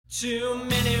Too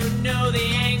many who know the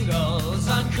angles,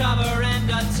 uncover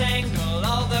and untangle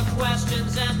all the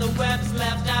questions and the webs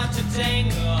left out to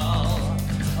tangle.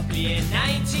 I'll be in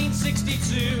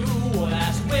 1962,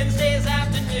 last Wednesday's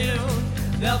afternoon.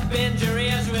 They'll bend your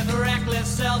ears with reckless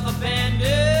self-abandon.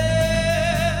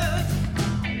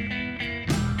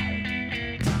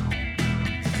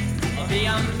 The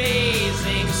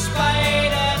amazing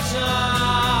Spider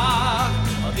Talk.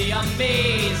 The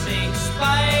amazing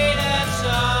Spider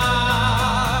Talk.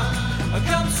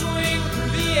 Come swing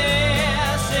through the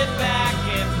air, sit back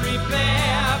and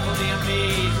prepare for the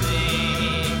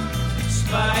amazing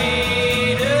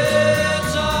Spider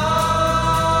Talk.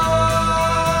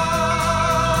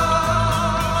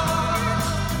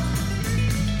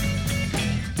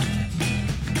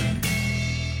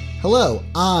 Hello,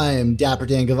 I'm Dapper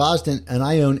Dan Gvozden, and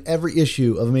I own every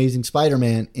issue of Amazing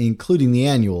Spider-Man, including the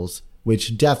annuals,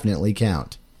 which definitely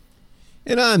count.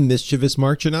 And I'm Mischievous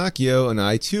Mark Giannacchio, and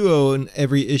I too own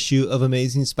every issue of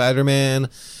Amazing Spider-Man,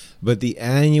 but the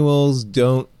annuals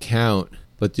don't count.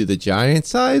 But do the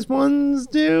giant-sized ones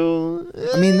do?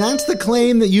 I mean, that's the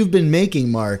claim that you've been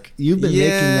making, Mark. You've been making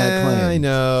that claim. I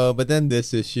know, but then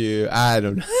this issue, I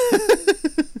don't know.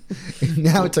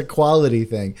 Now it's a quality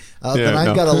thing. But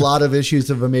I've got a lot of issues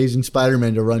of Amazing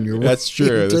Spider-Man to run your way. That's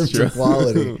true. In terms of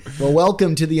quality. Well,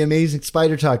 welcome to the Amazing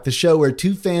Spider Talk, the show where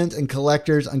two fans and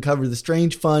collectors uncover the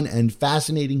strange, fun, and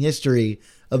fascinating history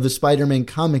of the Spider-Man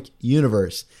comic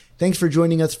universe. Thanks for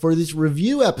joining us for this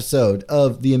review episode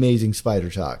of the Amazing Spider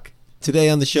Talk. Today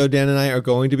on the show, Dan and I are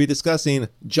going to be discussing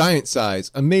Giant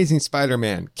Size Amazing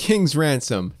Spider-Man King's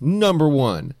Ransom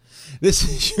 #1.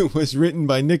 This issue was written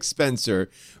by Nick Spencer,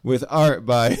 with art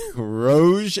by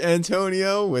Roge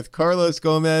Antonio, with Carlos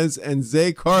Gomez and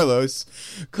Zay Carlos,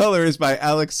 colors by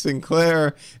Alex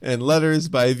Sinclair, and letters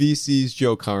by VC's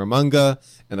Joe Caramanga,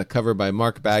 and a cover by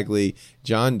Mark Bagley,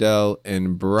 John Dell,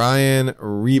 and Brian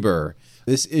Reber.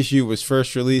 This issue was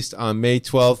first released on May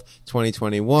 12th,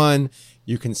 2021.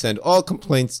 You can send all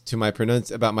complaints to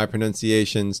about my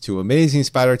pronunciations to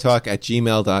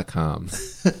amazingspidertalk@gmail.com.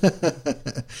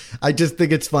 I just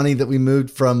think it's funny that we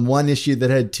moved from one issue that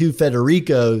had two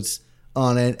Federicos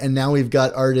on it, and now we've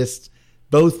got artists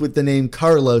both with the name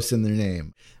Carlos in their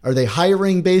name. Are they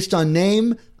hiring based on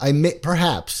name?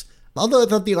 Perhaps. Although I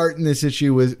thought the art in this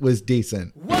issue was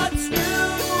decent. What's new?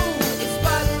 Is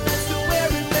Spider-Man still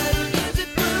wearing leather? Is it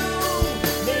blue?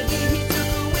 Maybe he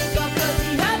took a week off 'cause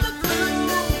he had the flu.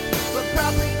 But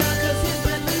probably not 'cause his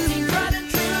methods seem tried and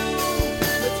true.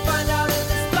 Let's find out in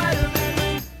the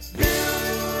Spider-Man review.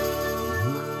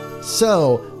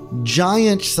 So,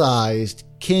 giant-sized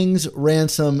King's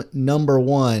Ransom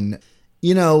 #1.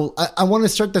 You know, I want to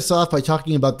start this off by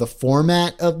talking about the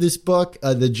format of this book,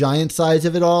 the giant size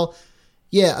of it all.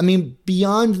 Yeah, I mean,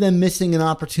 beyond them missing an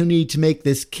opportunity to make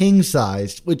this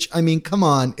king-sized, which, I mean, come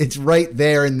on, it's right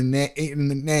there in the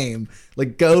name.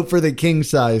 Like, go for the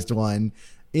king-sized one.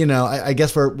 You know, I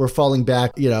guess we're falling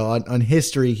back, you know, on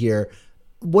history here.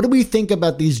 What do we think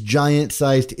about these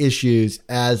giant-sized issues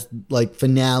as, like,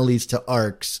 finales to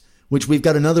arcs, which we've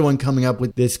got another one coming up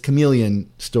with this Chameleon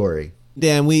story?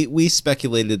 Dan, we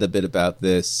speculated a bit about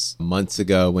this months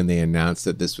ago when they announced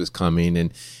that this was coming,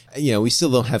 and you know, we still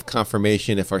don't have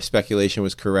confirmation if our speculation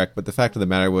was correct, but the fact of the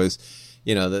matter was,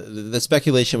 you know, the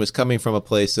speculation was coming from a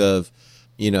place of,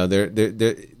 you know,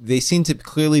 they seem to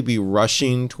clearly be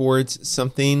rushing towards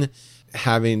something,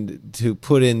 having to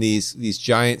put in these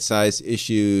giant sized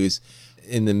issues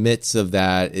in the midst of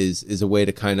that is a way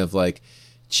to kind of like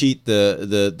cheat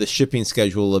the shipping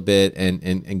schedule a bit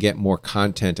and get more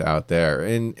content out there.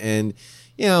 And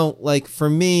you know, like for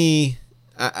me,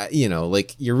 you know,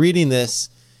 like you're reading this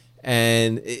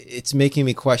and it's making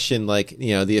me question, like,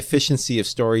 you know, the efficiency of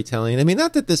storytelling. I mean,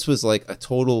 not that this was like a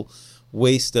total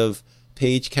waste of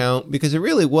page count, because it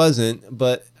really wasn't,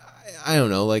 but I don't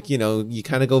know, like, you know, you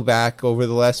kind of go back over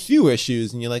the last few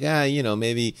issues and you're like, you know,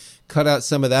 maybe cut out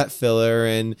some of that filler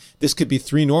and this could be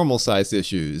 3 normal sized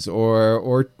issues,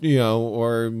 or you know,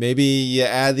 or maybe you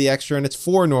add the extra and it's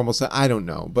 4 normal size. I don't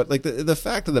know. But like the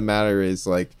fact of the matter is,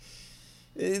 like,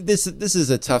 this is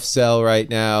a tough sell right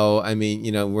now. I mean,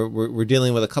 you know, we're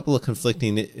dealing with a couple of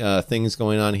conflicting things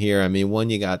going on here. I mean, one,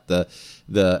 you got the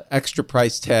extra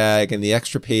price tag and the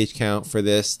extra page count for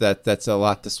this, that's a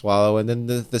lot to swallow. And then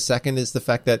the second is the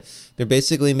fact that they're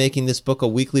basically making this book a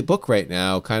weekly book right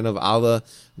now, kind of a la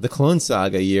the Clone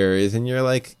Saga years. And you're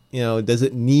like, you know, does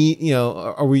it need, you know,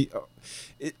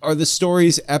 are the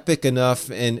stories epic enough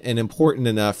and important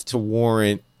enough to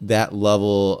warrant that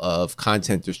level of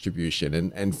content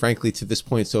distribution? And frankly, to this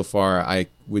point so far, I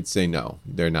would say no,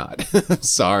 they're not.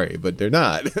 Sorry, but they're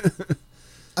not.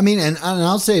 I mean, and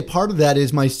I'll say part of that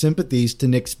is my sympathies to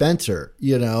Nick Spencer,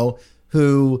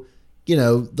 who,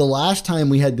 the last time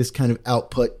we had this kind of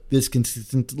output this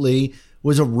consistently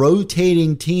was a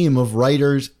rotating team of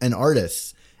writers and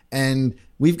artists. And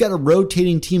we've got a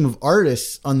rotating team of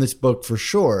artists on this book for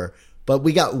sure, but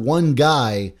we got one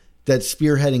guy that's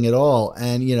spearheading it all.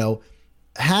 And,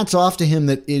 hats off to him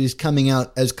that it is coming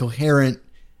out as coherent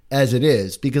as it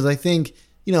is, because I think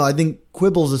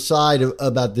quibbles aside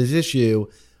about this issue,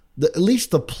 at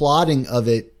least the plotting of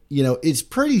it, is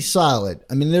pretty solid.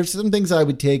 I mean, there's some things I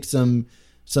would take some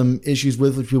issues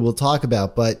with, which we will talk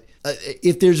about, but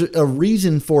if there's a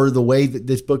reason for the way that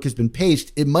this book has been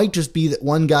paced, it might just be that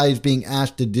one guy is being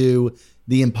asked to do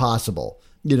the impossible,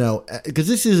 because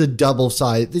this is a double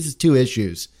side. This is 2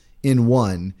 issues in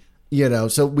one,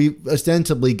 so we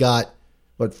ostensibly got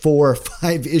 4 or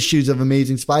 5 issues of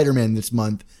Amazing Spider-Man this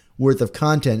month worth of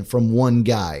content from one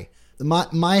guy.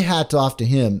 My hat's off to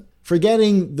him.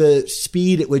 Forgetting the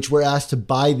speed at which we're asked to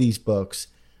buy these books,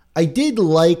 I did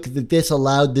like that this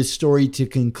allowed this story to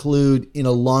conclude in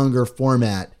a longer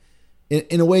format,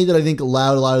 in a way that I think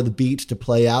allowed a lot of the beats to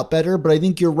play out better. But I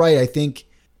think you're right. I think,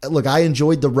 look, I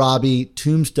enjoyed the Robbie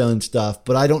Tombstone stuff,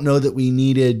 but I don't know that we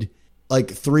needed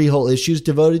 3 whole issues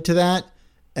devoted to that.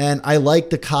 And I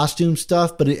like the costume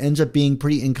stuff, but it ends up being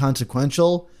pretty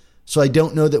inconsequential. So I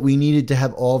don't know that we needed to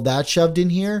have all of that shoved in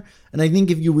here. And I think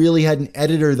if you really had an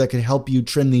editor that could help you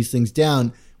trim these things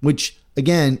down, which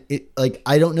again,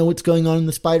 I don't know what's going on in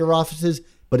the Spider offices,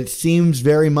 but it seems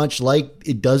very much like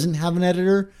it doesn't have an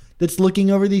editor that's looking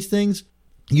over these things.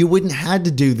 You wouldn't have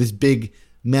to do this big,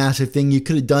 massive thing. You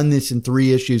could have done this in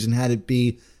 3 issues and had it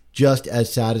be just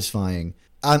as satisfying.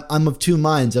 I'm of 2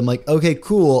 minds. I'm like, okay,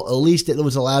 cool. At least it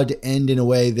was allowed to end in a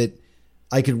way that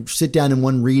I could sit down in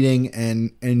one reading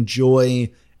and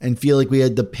enjoy and feel like we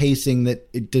had the pacing that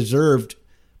it deserved.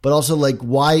 But also,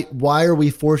 why are we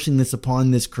forcing this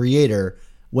upon this creator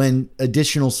when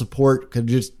additional support could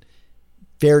just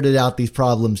ferreted out these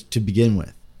problems to begin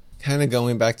with? Kind of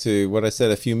going back to what I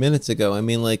said a few minutes ago. I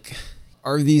mean,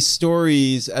 are these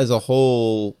stories as a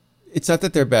whole? It's not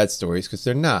that they're bad stories, because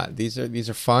they're not. These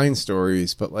are fine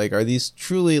stories, but are these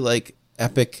truly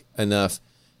epic enough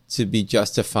to be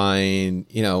justifying,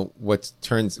 what's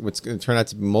going to turn out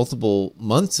to be multiple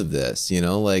months of this,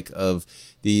 of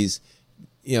these.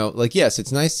 Yes,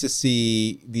 it's nice to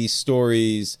see these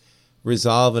stories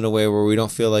resolve in a way where we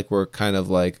don't feel like we're kind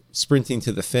of sprinting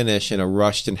to the finish in a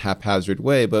rushed and haphazard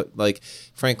way. But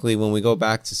frankly, when we go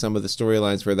back to some of the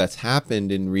storylines where that's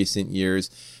happened in recent years,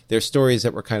 there's stories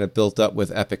that were kind of built up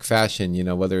with epic fashion,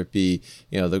 whether it be,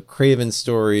 the Craven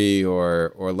story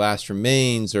or Last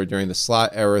Remains, or during the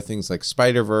Slott era, things like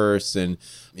Spider-Verse and,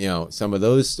 some of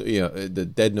those,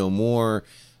 the Dead No More.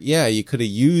 Yeah, you could have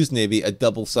used maybe a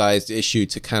double-sized issue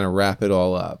to kind of wrap it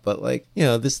all up. But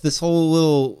this whole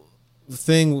little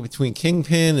thing between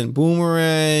Kingpin and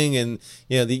Boomerang, and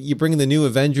you bring the new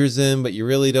Avengers in, but you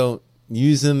really don't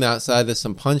use them outside of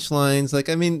some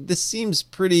punchlines. This seems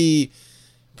pretty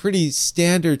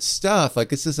standard stuff.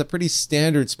 This is a pretty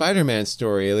standard Spider-Man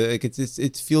story.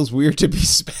 It feels weird to be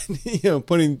spending,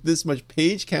 putting this much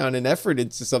page count and effort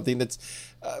into something that's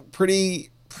pretty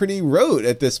rote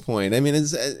at this point.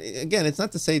 It's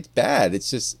not to say it's bad.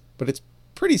 But it's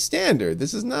pretty standard.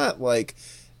 This is not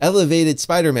elevated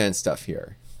Spider-Man stuff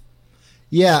here.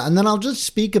 Yeah, and then I'll just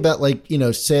speak about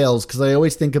sales, because I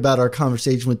always think about our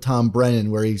conversation with Tom Brennan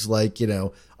where he's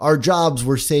our jobs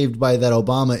were saved by that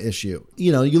Obama issue.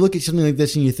 You look at something like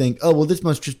this and you think, oh, well, this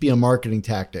must just be a marketing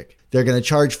tactic. They're going to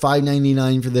charge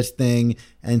 $5.99 for this thing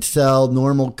and sell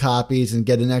normal copies and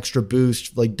get an extra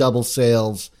boost, double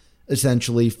sales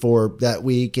essentially for that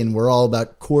week, and we're all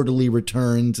about quarterly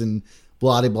returns and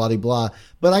blah, blah, blah, blah.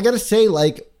 But I got to say,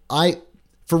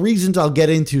 for reasons I'll get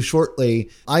into shortly,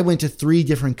 I went to 3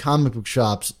 different comic book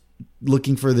shops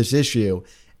looking for this issue,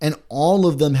 and all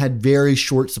of them had very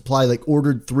short supply,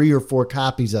 ordered 3 or 4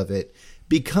 copies of it,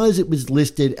 because it was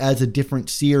listed as a different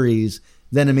series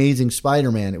than Amazing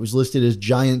Spider-Man. It was listed as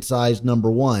giant size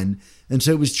number 1, and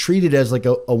so it was treated as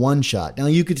a one-shot. Now,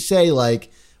 you could say,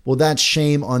 well, that's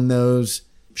shame on those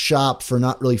shops for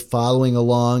not really following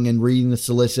along and reading the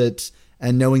solicits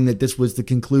and knowing that this was the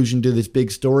conclusion to this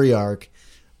big story arc.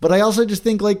 But I also just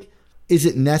think, is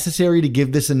it necessary to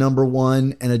give this a number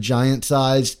 1 and a giant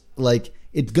size?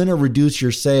 It's going to reduce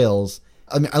your sales.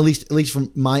 At least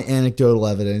from my anecdotal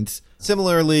evidence.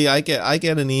 Similarly, I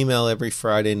get an email every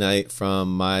Friday night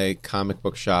from my comic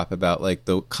book shop about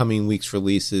the coming week's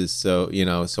releases. So,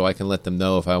 so I can let them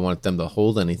know if I want them to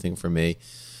hold anything for me.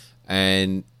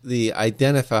 And the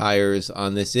identifiers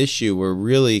on this issue were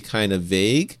really kind of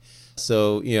vague.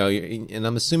 So, and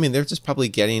I'm assuming they're just probably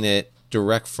getting it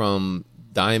direct from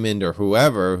Diamond or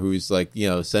whoever who's like,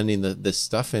 sending this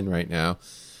stuff in right now.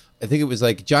 I think it was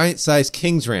like giant size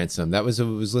King's Ransom. That was what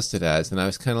it was listed as. And I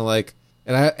was kind of like,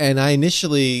 and I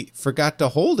initially forgot to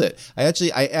hold it.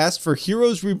 I asked for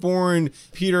Heroes Reborn,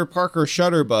 Peter Parker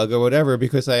Shutterbug or whatever,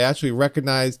 because I actually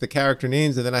recognized the character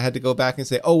names. And then I had to go back and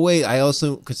say, oh, wait, I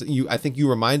think you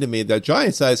reminded me that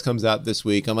giant size comes out this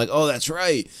week. I'm like, oh, that's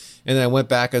right. And then I went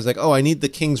back. I was like, oh, I need the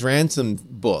King's Ransom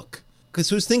book. Because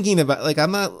I was thinking about, like, I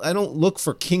don't look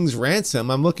for King's Ransom.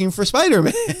 I'm looking for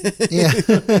Spider-Man. Yeah.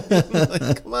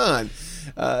 Like, come on.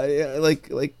 I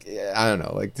don't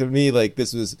know. Like, to me, like,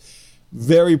 this was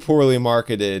very poorly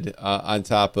marketed on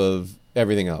top of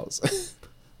everything else.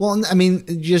 Well, I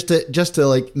mean, just to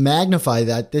like magnify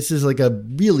that, this is like a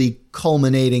really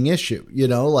culminating issue,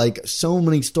 like so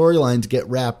many storylines get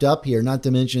wrapped up here, not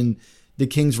to mention the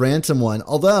King's Ransom one.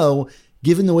 Although,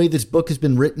 given the way this book has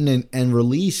been written and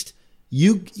released,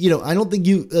 I don't think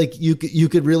you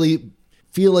could really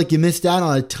feel like you missed out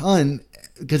on a ton,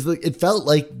 because it felt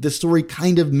like the story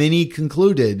kind of mini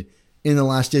concluded in the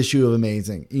last issue of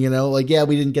Amazing. Like, yeah,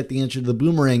 we didn't get the answer to the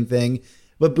Boomerang thing,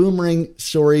 but Boomerang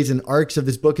stories and arcs of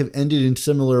this book have ended in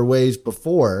similar ways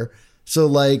before. So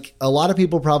like a lot of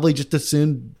people probably just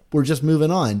assumed we're just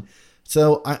moving on.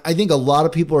 So I think a lot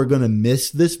of people are going to miss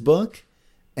this book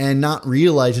and not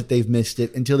realize that they've missed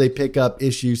it until they pick up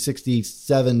issue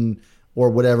 67 or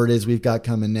whatever it is we've got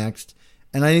coming next.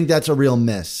 And I think that's a real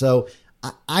miss. So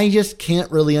I just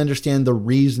can't really understand the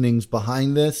reasonings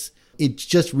behind this. It's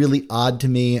just really odd to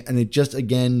me. And it just,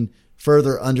 again,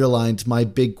 further underlines my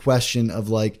big question of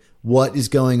like, what is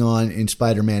going on in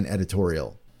Spider-Man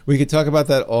editorial? We could talk about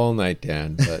that all night,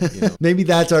 Dan. But, Maybe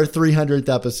that's our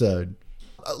 300th episode.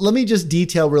 Let me just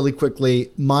detail really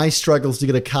quickly my struggles to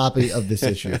get a copy of this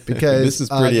issue, because this is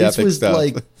pretty epic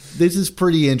stuff. This is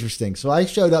pretty interesting. So I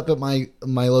showed up at my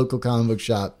local comic book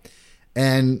shop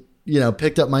and,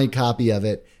 picked up my copy of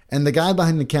it. And the guy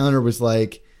behind the counter was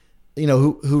like,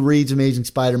 who reads Amazing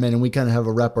Spider-Man, and we kind of have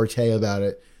a repartee about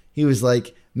it. He was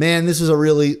like, man, this is a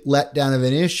really letdown of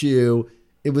an issue.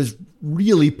 It was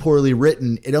really poorly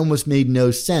written. It almost made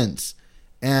no sense.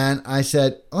 And I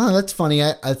said, oh, that's funny.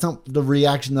 I thought the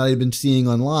reaction that I'd been seeing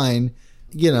online,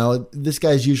 this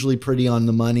guy's usually pretty on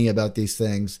the money about these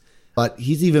things, but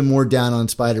he's even more down on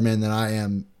Spider-Man than I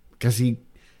am, because he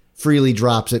freely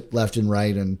drops it left and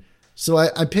right. And so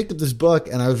I picked up this book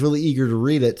and I was really eager to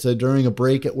read it. So during a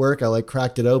break at work, I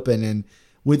cracked it open, and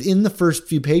within the first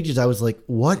few pages, I was like,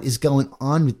 what is going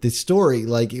on with this story?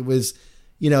 Like, it was,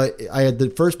 I had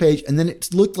the first page and then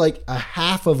it looked like a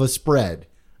half of a spread.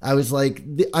 I was like,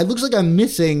 it looks like I'm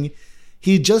missing.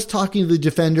 He's just talking to the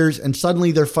Defenders and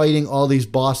suddenly they're fighting all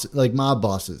these mob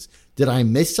bosses. Did I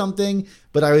miss something?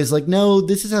 But I was like, no,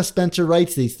 this is how Spencer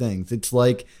writes these things. It's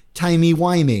like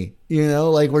timey-wimey,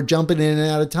 like we're jumping in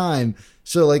and out of time.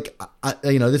 So like,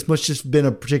 this must just been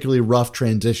a particularly rough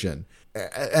transition.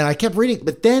 And I kept reading,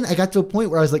 but then I got to a point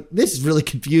where I was like, this is really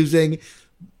confusing.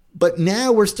 But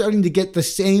now we're starting to get the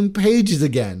same pages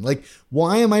again. Like,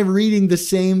 why am I reading the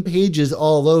same pages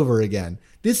all over again?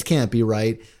 This can't be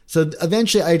right. So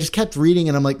eventually I just kept reading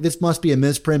and I'm like, this must be a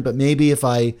misprint, but maybe if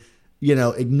I,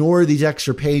 ignore these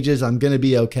extra pages, I'm going to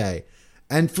be okay.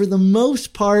 And for the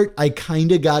most part, I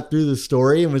kind of got through the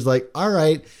story and was like, all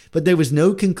right, but there was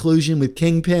no conclusion with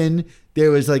Kingpin.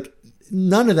 There was like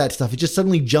none of that stuff. It just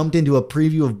suddenly jumped into a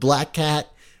preview of Black Cat.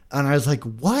 And I was like,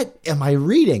 what am I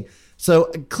reading? So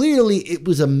clearly it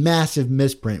was a massive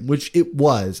misprint, which it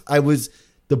was.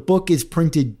 The book is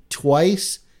printed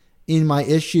twice in my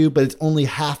issue, but it's only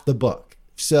half the book.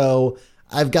 So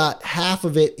I've got half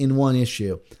of it in one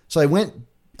issue. So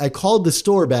I called the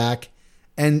store back,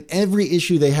 and every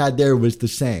issue they had there was the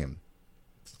same.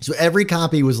 So every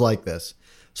copy was like this.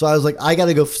 So I was like, I got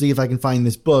to go see if I can find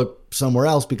this book somewhere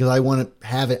else, because I want to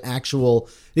have an actual.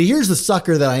 Now, here's the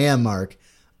sucker that I am, Mark.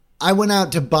 I went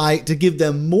out to give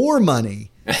them more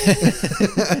money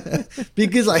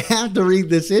because I have to read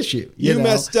this issue. You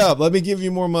messed up. Let me give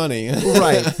you more money.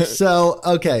 Right. So,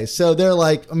 okay. So they're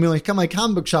like, my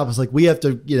comic book shop was like, we have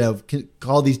to,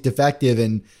 call these defective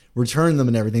and return them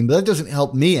and everything. But that doesn't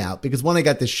help me out, because one, I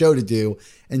got this show to do.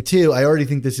 And two, I already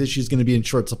think this issue is going to be in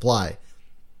short supply.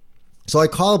 So I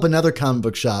call up another comic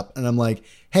book shop and I'm like,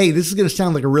 hey, this is going to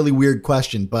sound like a really weird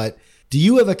question, but do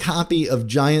you have a copy of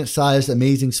giant-sized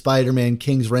Amazing Spider-Man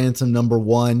King's Ransom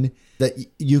 #1 that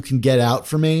you can get out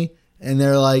for me? And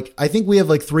they're like, I think we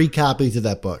have 3 copies of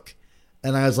that book.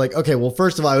 And I was like, okay, well,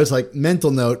 first of all, I was like, mental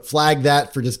note, flag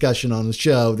that for discussion on the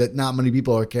show, that not many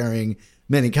people are carrying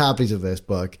many copies of this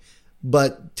book.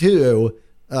 But 2,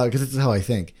 because this is how I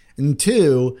think. And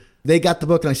 2, They got the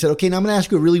book and I said, okay, now I'm going to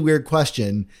ask you a really weird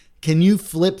question. Can you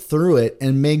flip through it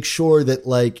and make sure that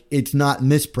like it's not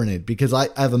misprinted? Because I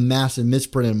have a massive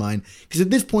misprint in mine. Because at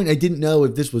this point, I didn't know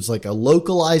if this was like a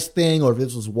localized thing or if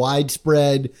this was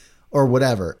widespread or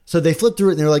whatever. So they flipped through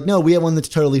it and they're like, no, we have one that's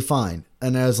totally fine.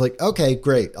 And I was like, okay,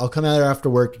 great. I'll come out after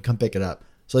work and come pick it up.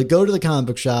 So I go to the comic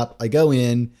book shop. I go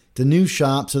in. It's a new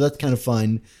shop, so that's kind of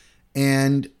fun.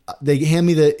 And they hand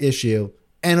me the issue.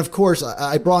 And of course,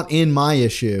 I brought in my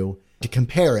issue to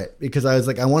compare it because I was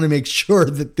like, I want to make sure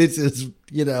that this is,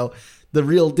 the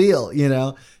real deal,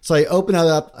 So I open it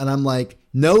up and I'm like,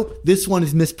 nope, this one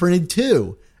is misprinted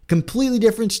too. Completely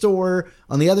different store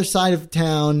on the other side of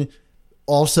town.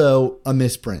 Also a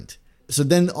misprint. So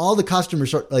then all the customers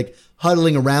start like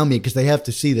huddling around me because they have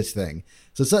to see this thing.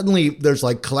 So suddenly there's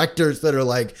like collectors that are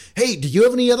like, hey, do you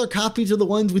have any other copies of the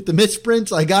ones with the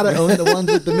misprints? I got to own the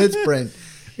ones with the misprint.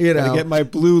 Gotta get my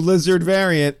blue lizard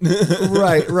variant.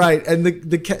 Right. And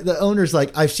the owner's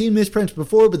like, I've seen misprints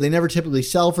before, but they never typically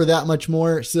sell for that much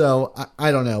more. So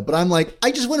I don't know. But I'm like,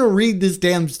 I just want to read this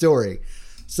damn story.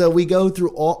 So we go through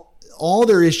all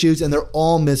their issues and they're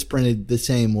all misprinted the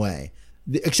same way.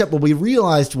 Except what we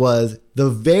realized was the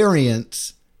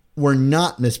variants were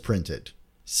not misprinted.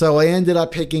 So I ended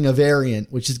up picking a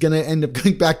variant, which is going to end up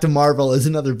going back to Marvel as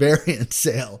another variant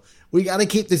sale. We got to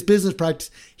keep this business practice.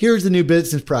 Here's the new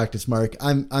business practice, Mark.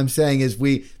 I'm saying is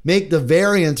we make the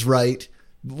variants right.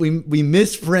 We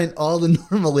misprint all the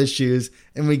normal issues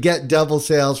and we get double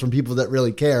sales from people that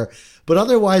really care. But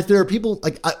otherwise, there are people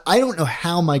like I don't know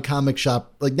how my comic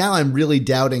shop, like now I'm really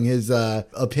doubting his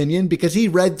opinion because he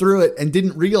read through it and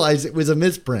didn't realize it was a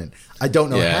misprint. I don't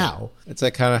know how. It's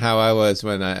like kind of how I was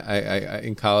when I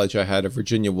in college. I had a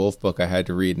Virginia Woolf book I had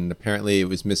to read, and apparently it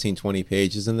was missing 20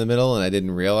 pages in the middle, and I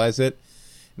didn't realize it.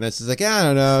 And that's just like, I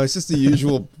don't know. It's just the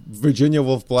usual Virginia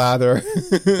Woolf blather.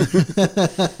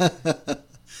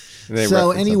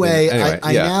 So anyway,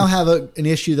 I now have an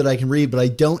issue that I can read, but I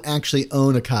don't actually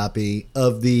own a copy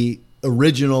of the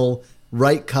original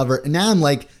right cover. And now I'm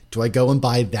like, do I go and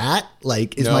buy that?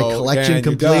 Like, is my collection Dan,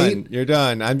 complete? You're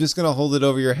done. I'm just going to hold it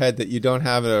over your head that you don't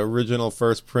have an original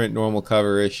first print normal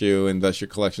cover issue, and thus your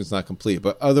collection's not complete.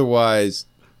 But otherwise,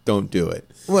 don't do it.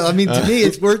 Well, I mean, to me,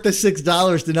 it's worth the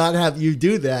 $6 to not have you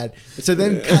do that. So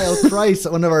then Kyle Price,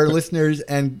 one of our listeners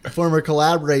and former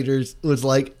collaborators, was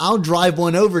like, I'll drive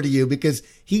one over to you because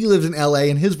he lives in LA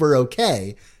and his were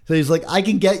okay. So he's like, I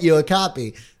can get you a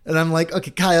copy. And I'm like,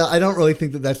 okay, Kyle, I don't really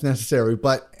think that that's necessary.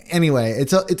 But anyway,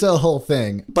 it's a whole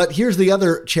thing. But here's the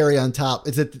other cherry on top.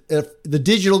 Is that if the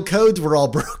digital codes were all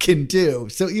broken too.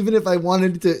 So even if I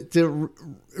wanted to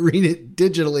read it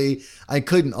digitally, I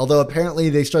couldn't. Although apparently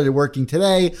they started working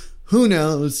today. Who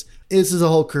knows? This is a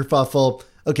whole kerfuffle.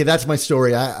 Okay, that's my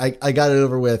story. I got it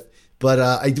over with. But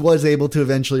I was able to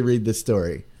eventually read this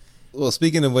story. Well,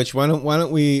 speaking of which, why don't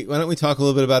we talk a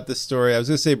little bit about this story? I was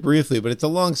going to say briefly, but it's a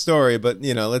long story. But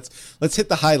let's hit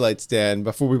the highlights, Dan,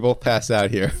 before we both pass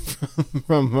out here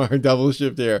from our double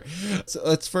shift here. So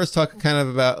let's first talk kind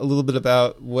of a little bit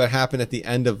about what happened at the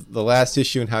end of the last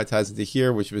issue and how it ties into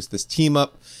here, which was this team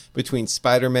up between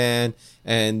Spider-Man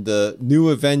and the new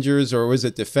Avengers, or was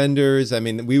it Defenders? I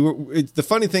mean, the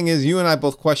funny thing is, you and I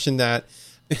both questioned that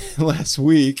last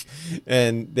week,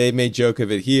 and they made joke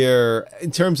of it here.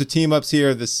 In terms of team ups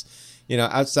here, this,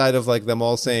 outside of like them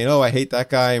all saying, "Oh, I hate that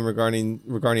guy," and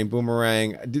regarding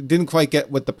Boomerang, didn't quite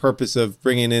get what the purpose of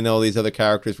bringing in all these other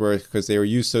characters were, because they were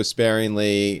used so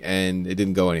sparingly and it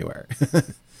didn't go anywhere.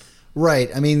 Right.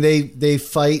 I mean, they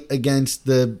fight against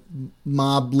the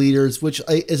mob leaders, which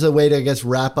is a way to, I guess,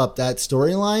 wrap up that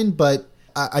storyline, but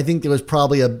I think there was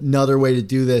probably another way to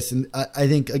do this. And I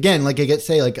think, again, like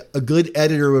like a good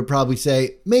editor would probably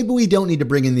say, maybe we don't need to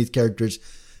bring in these characters.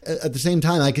 At the same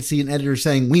time, I could see an editor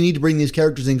saying, we need to bring these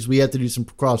characters in because we have to do some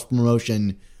cross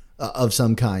promotion of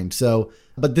some kind. So,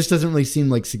 but this doesn't really seem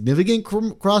like significant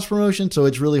cross promotion, so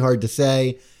it's really hard to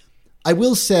say. I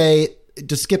will say,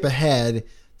 to skip ahead,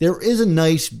 there is a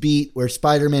nice beat where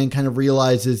Spider-Man kind of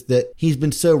realizes that he's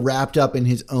been so wrapped up in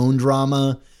his own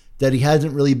drama that he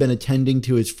hasn't really been attending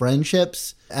to his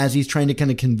friendships as he's trying to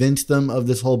kind of convince them of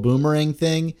this whole Boomerang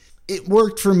thing. It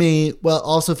worked for me, while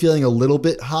also feeling a little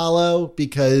bit hollow,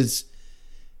 because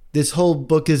this whole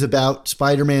book is about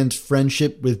Spider-Man's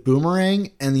friendship with Boomerang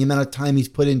and the amount of time he's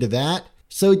put into that.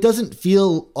 So it doesn't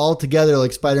feel altogether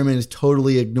like Spider-Man is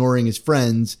totally ignoring his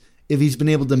friends if he's been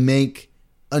able to make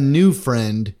a new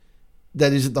friend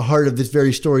that is at the heart of this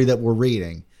very story that we're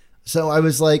reading. So I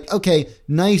was like, okay,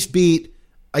 nice beat.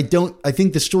 I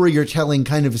think the story you're telling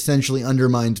kind of essentially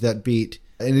undermines that beat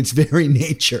in its very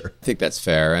nature. I think that's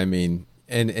fair. I mean,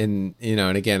 and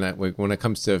again, when it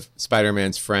comes to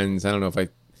Spider-Man's friends, I don't know if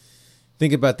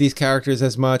think about these characters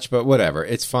as much, but whatever,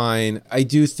 it's fine. I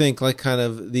do think like kind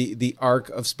of the arc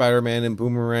of Spider-Man and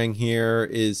Boomerang here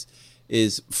is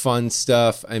fun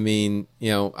stuff. I mean,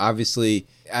 obviously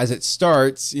as it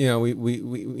starts,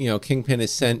 we Kingpin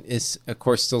is of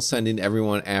course still sending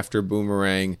everyone after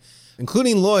Boomerang,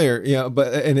 including Lawyer,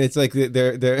 and it's like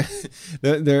the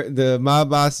mob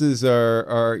bosses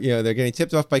are they're getting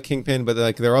tipped off by Kingpin,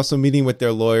 but they're also meeting with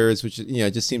their lawyers, which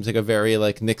just seems like a very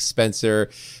like Nick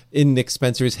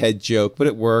Spencer's head joke, but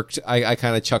it worked. I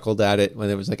kind of chuckled at it when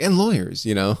it was like, and lawyers,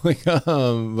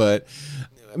 but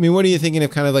I mean, what are you thinking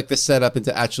of kind of like the setup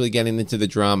into actually getting into the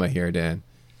drama here, Dan?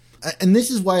 And this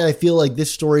is why I feel like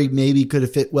this story maybe could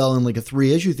have fit well in like a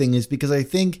 3-issue thing, is because I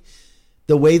think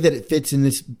the way that it fits in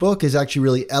this book is actually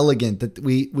really elegant, that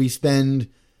we spend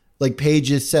like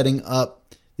pages setting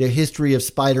up the history of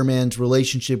Spider-Man's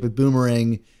relationship with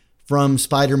Boomerang from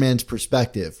Spider-Man's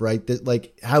perspective, right? That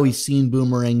like how he's seen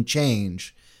Boomerang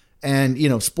change. And,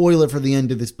 spoiler for the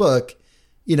end of this book,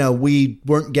 we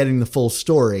weren't getting the full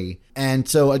story. And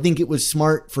so I think it was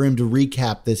smart for him to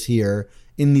recap this here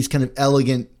in these kind of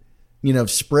elegant,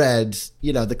 spreads,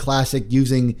 the classic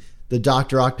using the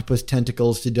Dr. Octopus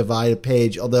tentacles to divide a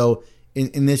page. Although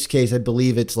in this case, I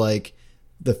believe it's like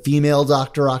the female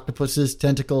Dr. Octopus's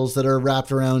tentacles that are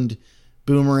wrapped around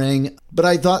Boomerang. But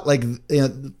I thought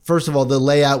first of all, the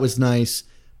layout was nice.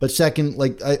 But second,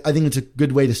 I think it's a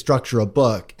good way to structure a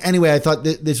book. Anyway, I thought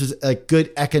this was a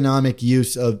good economic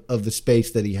use of the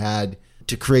space that he had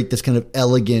to create this kind of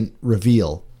elegant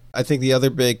reveal. I think the other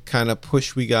big kind of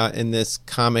push we got in this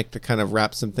comic to kind of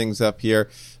wrap some things up here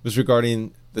was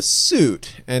regarding the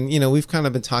suit. And, we've kind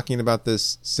of been talking about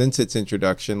this since its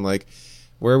introduction, like,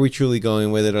 where are we truly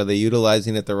going with it? Are they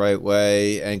utilizing it the right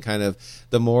way? And kind of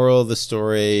the moral of the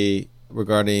story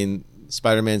regarding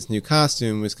Spider-Man's new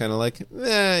costume was kind of like,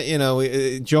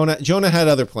 Jonah had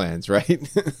other plans, right?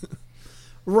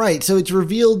 Right. So it's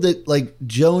revealed that like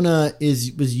Jonah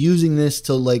was using this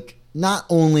to like not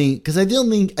only, because I still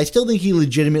think he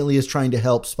legitimately is trying to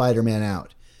help Spider-Man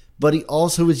out, but he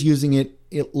also is using it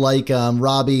like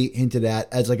Robbie hinted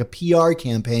at as like a PR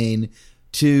campaign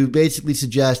to basically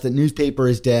suggest that newspaper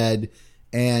is dead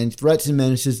and Threats and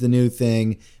Menaces is the new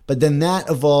thing. But then that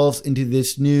evolves into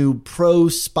this new pro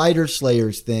Spider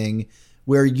Slayers thing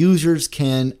where users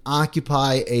can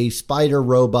occupy a spider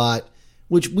robot,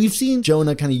 which we've seen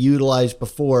Jonah kind of utilize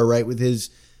before, right? With his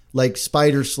like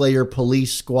Spider Slayer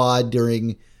police squad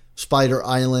during Spider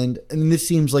Island. I mean, this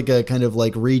seems like a kind of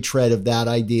like retread of that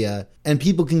idea. And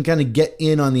people can kind of get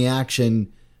in on the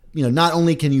action. Not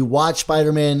only can you watch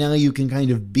Spider-Man, now you can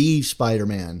kind of be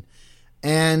Spider-Man.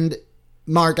 And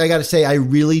Mark, I got to say, I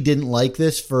really didn't like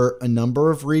this for a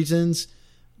number of reasons.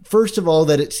 First of all,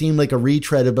 that it seemed like a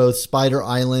retread of both Spider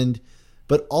Island,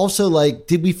 but also like,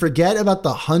 did we forget about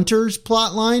the Hunters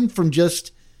plotline from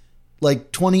just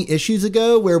like 20 issues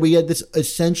ago, where we had this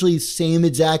essentially same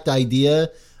exact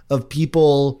idea of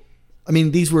people? I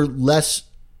mean, these were less,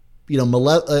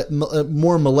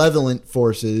 more malevolent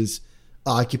forces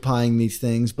occupying these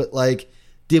things, but like,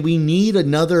 did we need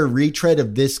another retread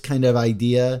of this kind of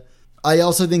idea? I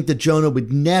also think that Jonah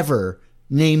would never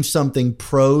name something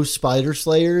pro Spider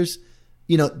Slayers.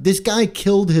 This guy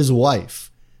killed his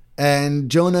wife, and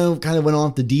Jonah kind of went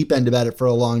off the deep end about it for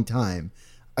a long time.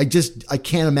 I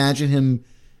can't imagine him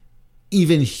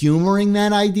even humoring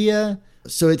that idea.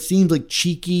 So it seems like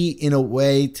cheeky in a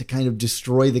way to kind of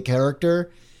destroy the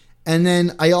character. And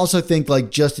then I also think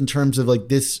like just in terms of like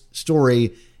this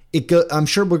story, I'm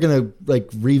sure we're going to like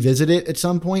revisit it at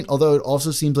some point. Although it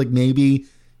also seems like maybe,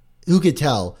 who could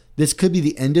tell? This could be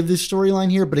the end of this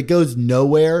storyline here, but it goes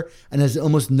nowhere and has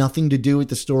almost nothing to do with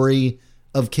the story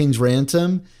of King's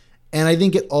Ransom. And I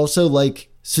think it also like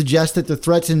suggests that the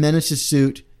Threats and Menaces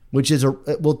suit, which is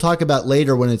we'll talk about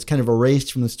later when it's kind of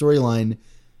erased from the storyline,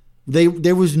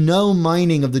 there was no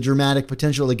mining of the dramatic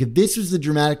potential. Like if this was the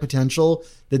dramatic potential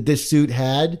that this suit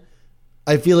had,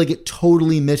 I feel like it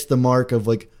totally missed the mark of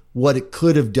like what it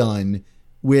could have done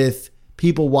with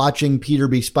people watching Peter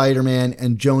be Spider-Man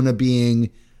and Jonah being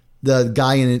the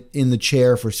guy in the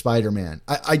chair for Spider-Man.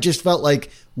 I just felt like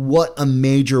what a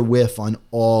major whiff on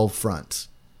all fronts.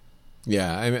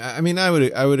 Yeah, I mean, I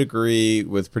would agree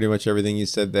with pretty much everything you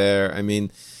said there. I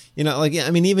mean,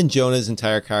 even Jonah's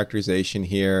entire characterization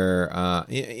here.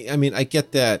 I mean, I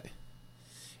get that,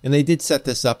 and they did set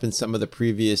this up in some of the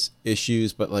previous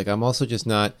issues, but like, I'm also just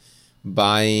not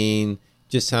buying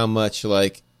just how much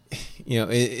like,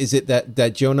 is it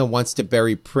that Jonah wants to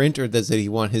bury print, or does he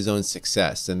want his own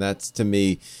success? And that's to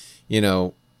me,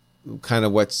 kind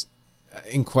of what's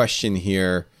in question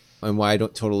here, and why I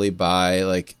don't totally buy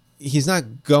like, he's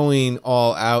not going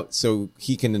all out so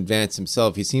he can advance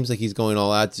himself. He seems like he's going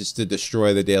all out just to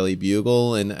destroy the Daily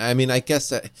Bugle. And I mean, I guess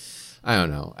that, I don't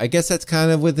know. I guess that's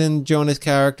kind of within Jonah's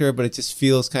character, but it just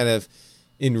feels kind of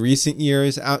in recent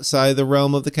years outside the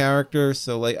realm of the character.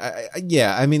 So like,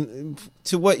 I mean,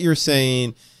 to what you're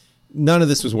saying, none of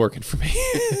this was working for me.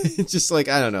 It's just like,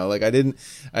 I don't know. Like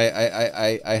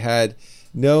I had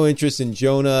no interest in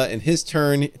Jonah and his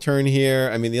turn here.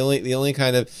 I mean, the only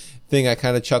kind of thing I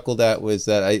kind of chuckled at was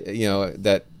that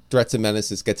that Threats and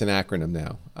Menaces gets an acronym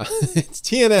now. It's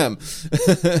TNM.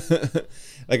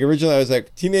 Like originally I was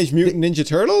like Teenage Mutant Ninja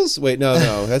Turtles. Wait,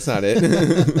 no, that's not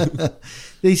it.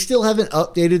 They still haven't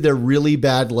updated their really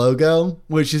bad logo,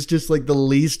 which is just like the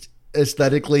least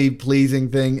aesthetically pleasing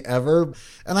thing ever.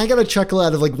 And I got a chuckle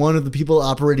out of like one of the people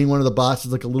operating one of the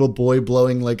boxes, like a little boy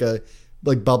blowing like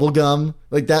bubble gum.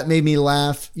 Like that made me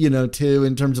laugh, too,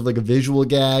 in terms of like a visual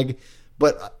gag.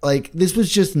 But like this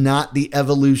was just not the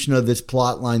evolution of this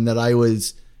plot line that I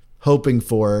was hoping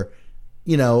for,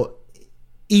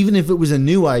 even if it was a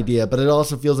new idea, but it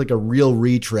also feels like a real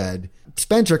retread.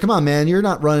 Spencer, come on, man, you're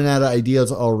not running out of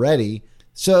ideas already.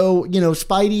 So,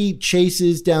 Spidey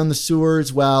chases down the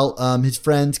sewers while his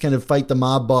friends kind of fight the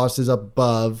mob bosses up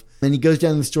above. And he goes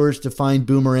down the sewers to find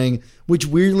Boomerang, which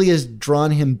weirdly has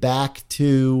drawn him back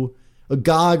to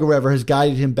Gog or wherever has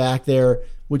guided him back there,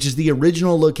 which is the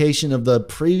original location of the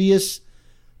previous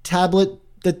tablet,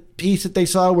 the piece that they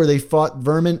saw where they fought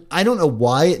Vermin. I don't know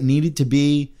why it needed to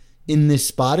be in this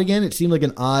spot again. It seemed like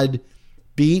an odd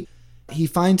beat. He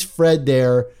finds Fred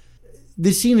there.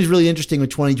 This scene is really interesting with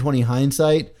 2020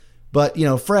 hindsight, but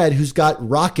Fred, who's got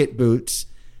rocket boots,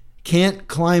 can't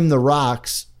climb the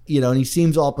rocks, and he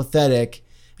seems all pathetic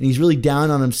and he's really down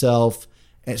on himself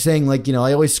and saying like,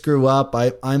 I always screw up.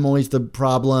 I'm always the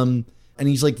problem. And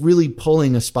he's like really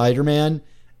pulling a Spider-Man.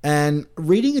 And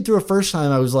reading it through a first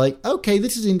time, I was like, okay,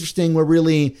 this is interesting. We're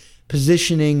really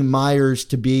positioning Myers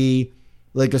to be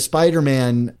like a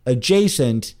Spider-Man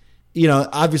adjacent.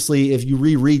 Obviously, if you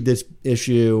reread this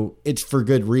issue, it's for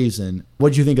good reason. What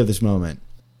did you think of this moment?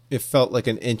 It felt like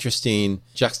an interesting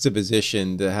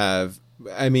juxtaposition to have.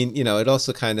 I mean, it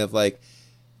also kind of like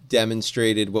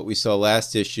demonstrated what we saw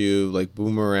last issue, like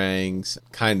Boomerang's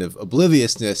kind of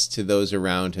obliviousness to those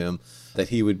around him, that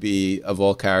he would be, of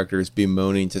all characters,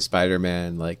 bemoaning to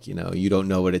Spider-Man, like, you don't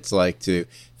know what it's like to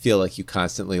feel like you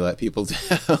constantly let people down.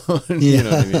 You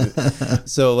know what I mean?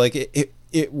 So, like,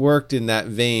 it worked in that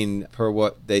vein per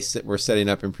what they were setting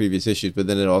up in previous issues, but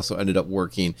then it also ended up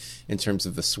working in terms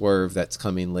of the swerve that's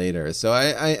coming later. So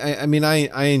I mean,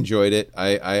 I enjoyed it.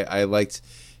 I liked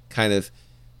kind of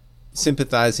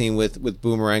sympathizing with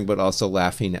Boomerang, but also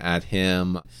laughing at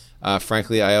him.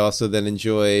 Frankly, I also then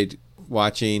enjoyed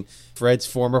watching Fred's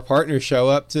former partner show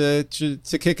up to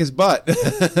kick his butt.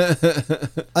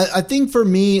 I think for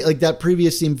me, like that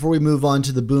previous scene, before we move on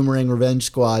to the Boomerang Revenge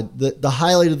Squad, the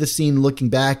highlight of the scene, looking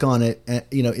back on it,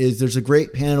 is there's a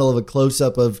great panel of a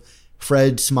close-up of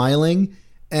Fred smiling.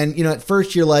 And, at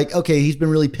first you're like, okay, he's been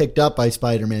really picked up by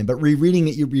Spider-Man. But rereading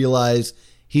it, you realize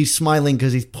he's smiling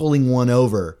because he's pulling one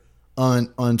over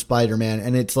on Spider-Man.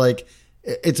 And it's like,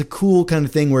 it's a cool kind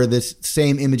of thing where this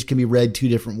same image can be read two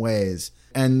different ways.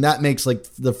 And that makes like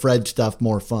the Fred stuff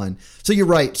more fun. So you're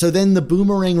right. So then the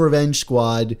Boomerang Revenge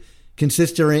Squad,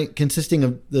 consisting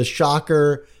of the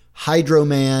Shocker, Hydro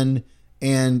Man,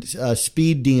 and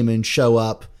Speed Demon, show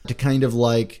up to kind of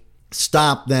like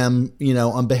stop them,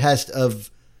 on behest of,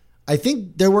 I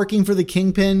think they're working for the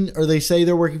Kingpin, or they say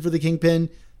they're working for the Kingpin,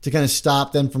 to kind of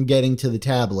stop them from getting to the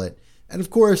tablet. And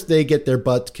of course they get their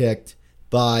butts kicked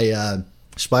by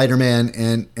Spider-Man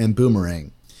and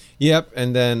Boomerang. Yep,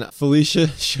 and then Felicia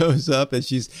shows up and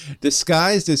she's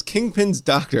disguised as Kingpin's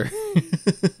doctor.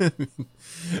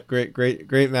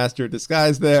 Great master of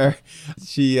disguise there.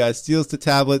 She steals the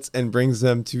tablets and brings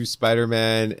them to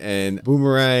Spider-Man and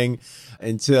Boomerang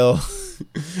until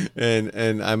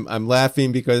and I'm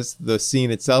laughing because the scene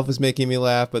itself is making me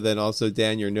laugh, but then also,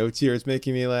 Dan, your notes here is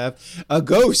making me laugh. A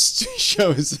ghost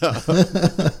shows up.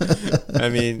 I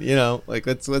mean, like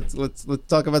let's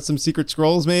talk about some secret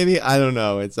scrolls maybe. I don't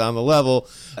know. It's on the level.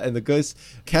 And the ghost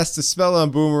casts a spell on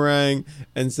Boomerang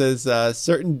and says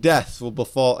certain death will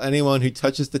befall anyone who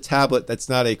touches the tablet that's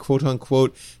not a quote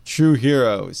unquote true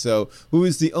hero. So who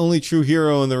is the only true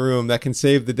hero in the room that can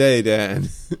save the day, Dan?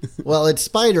 Well, it's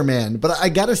Spider-Man, but I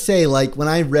gotta say, like, when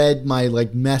I read my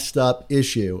like messed up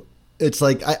issue, it's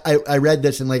like I read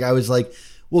this and like I was like,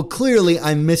 well, clearly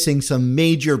I'm missing some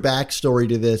major backstory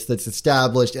to this that's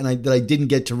established and that I didn't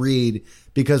get to read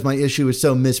because my issue was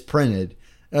so misprinted.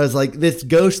 I was like, this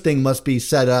ghost thing must be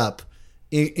set up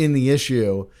in the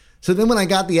issue. So then when I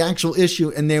got the actual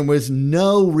issue and there was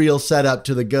no real setup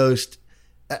to the ghost,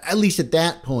 at least at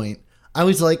that point, I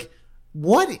was like,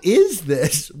 what is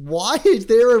this? Why is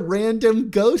there a random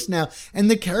ghost now? And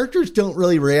the characters don't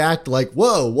really react like,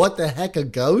 whoa, what the heck, a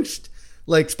ghost?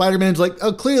 Like Spider-Man's like,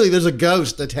 oh, clearly there's a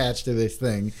ghost attached to this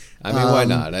thing. I mean, why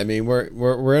not? I mean,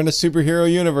 we're in a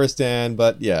superhero universe, Dan,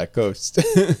 but yeah, ghost.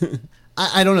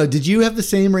 I don't know. Did you have the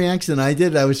same reaction I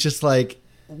did? I was just like,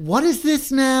 what is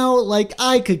this now? Like,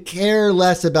 I could care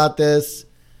less about this.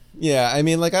 Yeah, I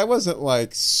mean, like, I wasn't,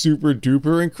 like, super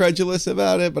duper incredulous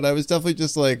about it, but I was definitely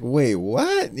just like, wait,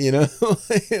 what? You know?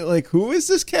 Like, who is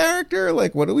this character?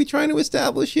 Like, what are we trying to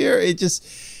establish here?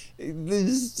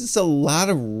 There's just a lot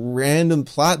of random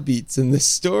plot beats in this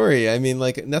story. I mean,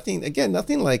 like, nothing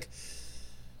like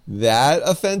that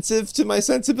offensive to my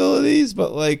sensibilities,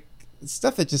 but, like,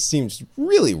 stuff that just seems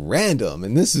really random.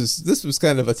 And this was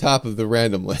kind of a top of the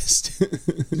random list.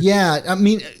 Yeah, I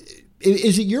mean,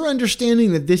 is it your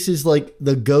understanding that this is like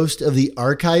the ghost of the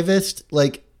archivist?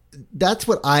 Like, that's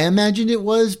what I imagined it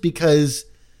was, because,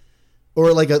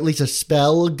 or like at least a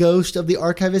spell ghost of the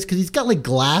archivist, because he's got like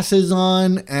glasses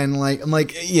on and like, I'm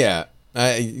like, yeah,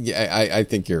 I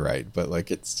think you're right, but like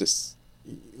it's just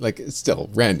like it's still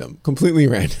random, completely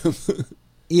random.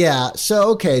 Yeah. So,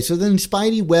 okay. So then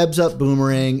Spidey webs up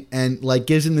Boomerang and like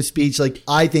gives him the speech like,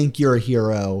 I think you're a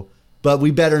hero, but we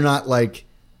better not like.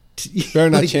 Better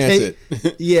not chance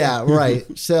it. Yeah, right.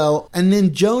 So, and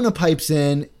then Jonah pipes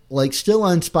in, like still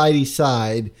on Spidey's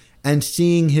side, and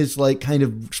seeing his like kind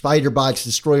of spider bots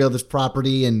destroy all this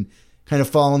property and kind of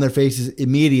fall on their faces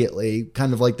immediately,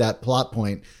 kind of like that plot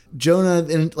point. Jonah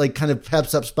then like kind of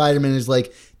peps up Spider-Man and is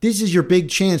like, this is your big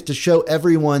chance to show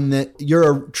everyone that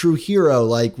you're a true hero.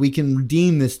 Like, we can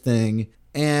redeem this thing.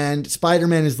 And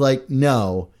Spider-Man is like,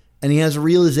 no. And he has a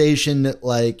realization that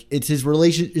like it's his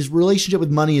relationship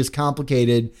with money is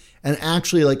complicated, and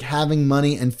actually like having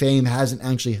money and fame hasn't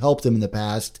actually helped him in the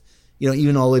past, you know,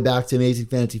 even all the way back to Amazing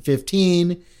Fantasy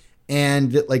 15.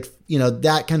 And that like, you know,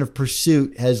 that kind of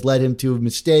pursuit has led him to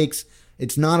mistakes.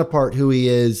 It's not a part who he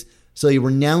is. So he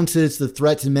renounces the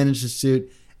Threats and Menaces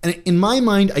suit. And in my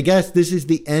mind, I guess this is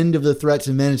the end of the Threats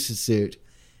and Menaces suit.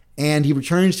 And he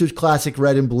returns to his classic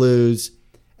red and blues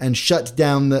and shuts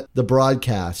down the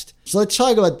broadcast. So let's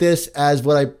talk about this as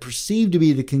what I perceive to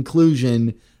be the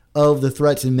conclusion of the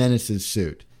Threats and Menaces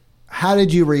suit. How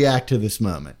did you react to this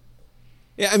moment?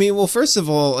 Yeah, I mean, well, first of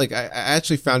all, like I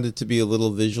actually found it to be a little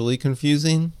visually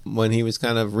confusing when he was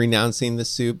kind of renouncing the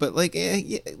suit, but like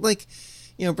you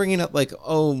know, bringing up like,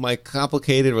 oh, my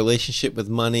complicated relationship with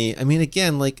money. I mean,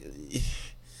 again, like,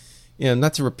 you know,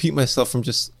 not to repeat myself from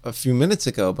just a few minutes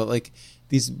ago, but like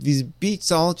these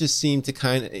beats all just seem to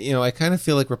kind of, you know, I kind of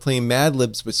feel like we're playing Mad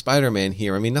Libs with Spider-Man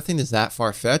here. I mean, nothing is that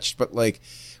far-fetched, but like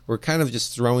we're kind of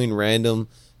just throwing random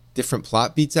different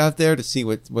plot beats out there to see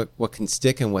what can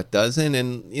stick and what doesn't.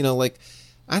 And, you know, like,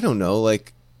 I don't know,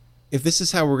 like if this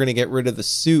is how we're going to get rid of the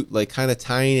suit, like kind of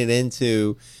tying it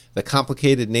into the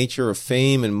complicated nature of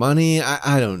fame and money,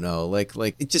 I don't know. Like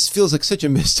it just feels like such a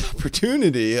missed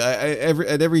opportunity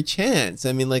at every chance.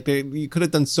 I mean, like you could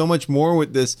have done so much more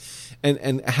with this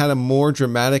and had a more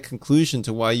dramatic conclusion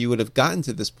to why you would have gotten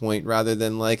to this point, rather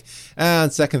than like, on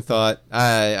second thought,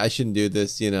 I shouldn't do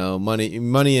this. You know, money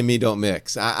and me don't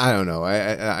mix. I don't know.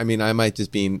 I mean, I might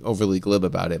just be overly glib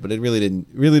about it, but it really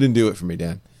didn't do it for me,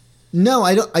 Dan. No,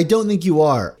 I don't think you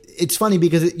are. It's funny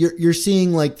because you're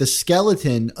seeing like the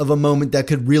skeleton of a moment that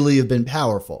could really have been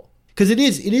powerful. Because it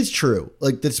is true.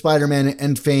 Like that Spider-Man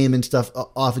and fame and stuff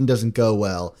often doesn't go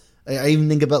well. I even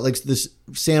think about like this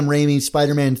Sam Raimi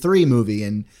Spider-Man 3 movie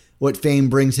and what fame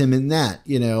brings him in that,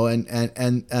 you know, and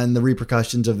the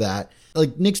repercussions of that.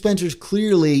 Like Nick Spencer's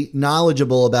clearly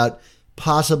knowledgeable about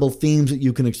possible themes that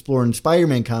you can explore in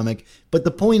Spider-Man comic. But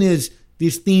the point is,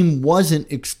 this theme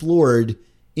wasn't explored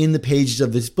in the pages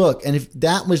of this book. And if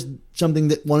that was something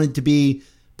that wanted to be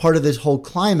part of this whole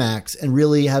climax and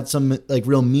really have some like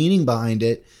real meaning behind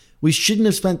it, we shouldn't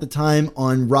have spent the time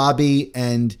on Robbie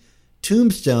and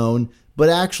Tombstone, but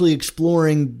actually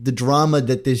exploring the drama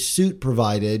that this suit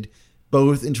provided,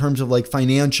 both in terms of like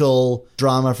financial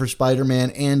drama for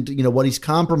Spider-Man and, you know, what he's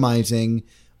compromising,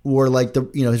 or like the,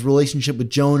 you know, his relationship with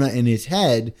Jonah in his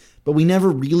head. But we never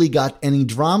really got any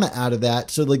drama out of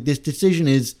that. So like this decision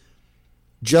is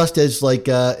just as like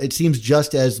it seems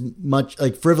just as much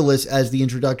like frivolous as the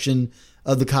introduction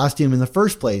of the costume in the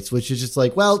first place, which is just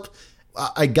like, well,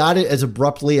 I got it as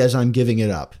abruptly as I'm giving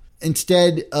it up.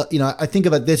 Instead, you know, I think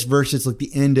about this versus like the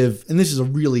end of, and this is a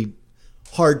really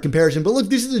hard comparison, but look,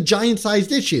 this is a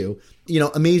giant-sized issue. You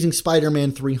know, Amazing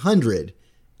Spider-Man 300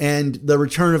 and the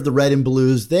return of the red and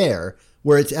blues there,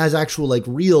 where it has actual like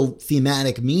real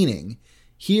thematic meaning.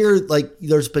 Here, like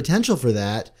there's potential for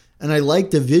that. And I like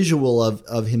the visual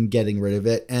of him getting rid of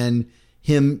it and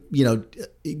him, you know,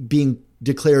 being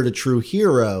declared a true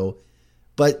hero,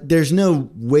 but there's no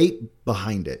weight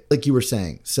behind it, like you were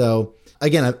saying. So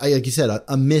again, like you said,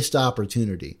 a missed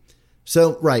opportunity.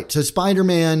 So, right. So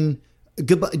Spider-Man,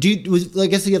 goodbye. I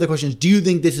guess the other question is, do you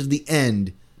think this is the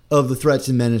end of the Threats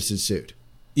and Menaces suit?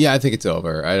 Yeah, I think it's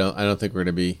over. I don't think we're going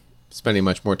to be spending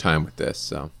much more time with this.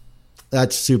 So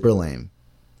that's super lame.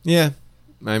 Yeah.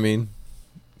 I mean,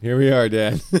 here we are,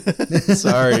 Dan.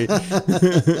 Sorry.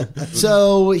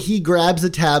 So he grabs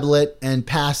the tablet and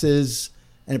passes,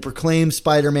 and it proclaims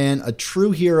Spider-Man a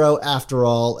true hero after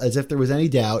all, as if there was any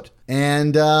doubt.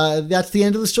 And that's the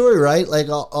end of the story, right? Like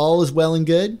all is well and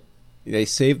good. They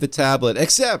save the tablet,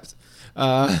 except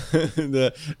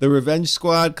the Revenge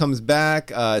Squad comes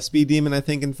back. Speed Demon, I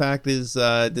think, in fact, was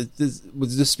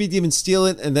the Speed Demon steal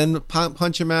it and then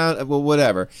punch him out? Well,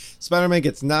 whatever. Spider-Man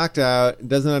gets knocked out,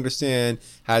 doesn't understand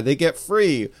how they get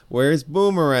free. Where's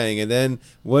Boomerang? And then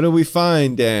what do we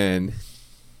find, Dan?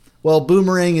 Well,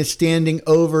 Boomerang is standing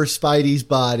over Spidey's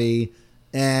body,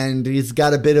 and he's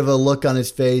got a bit of a look on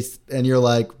his face, and you're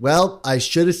like, well, I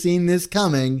should have seen this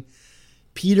coming.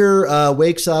 Peter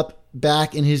wakes up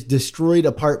back in his destroyed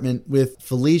apartment with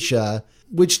Felicia,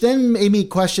 which then made me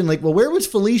question, like, well, where was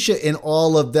Felicia in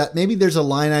all of that? Maybe there's a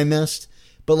line I missed,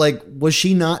 but, like, was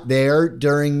she not there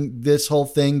during this whole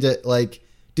thing?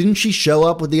 Didn't she show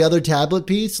up with the other tablet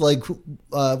piece? Like,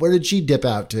 where did she dip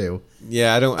out to?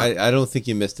 Yeah, I don't think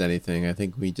you missed anything. I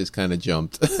think we just kind of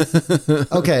jumped.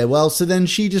 Okay, well, so then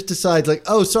she just decides, like,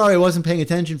 oh, sorry, I wasn't paying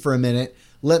attention for a minute.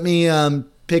 Let me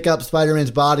pick up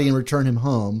Spider-Man's body and return him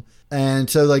home. And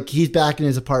so, like, he's back in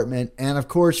his apartment. And, of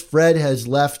course, Fred has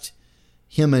left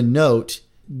him a note.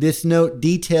 This note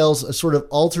details a sort of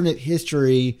alternate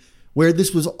history where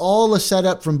this was all a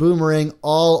setup from Boomerang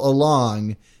all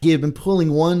along. He had been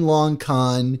pulling one long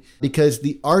con because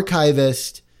the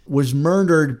archivist was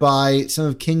murdered by some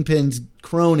of Kingpin's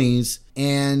cronies,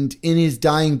 and in his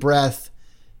dying breath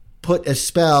put a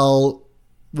spell,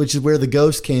 which is where the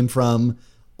ghost came from,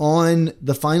 on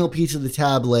the final piece of the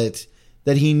tablet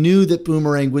that he knew that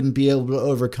Boomerang wouldn't be able to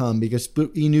overcome because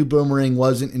he knew Boomerang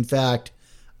wasn't, in fact,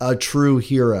 a true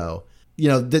hero. You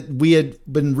know, that we had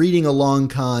been reading a long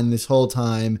con this whole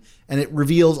time, and it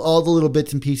reveals all the little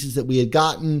bits and pieces that we had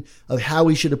gotten of how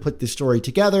we should have put this story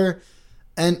together.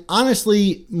 And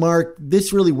honestly, Mark,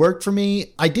 this really worked for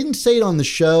me. I didn't say it on the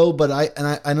show, but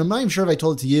I'm not even sure if I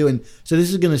told it to you. And so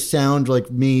this is going to sound like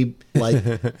me, like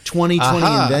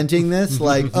 2020 inventing this.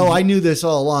 Like, oh, I knew this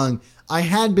all along. I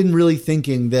had been really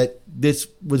thinking that this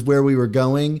was where we were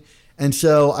going. And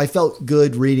so I felt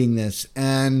good reading this.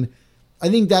 And I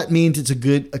think that means it's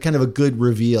a kind of a good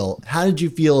reveal. How did you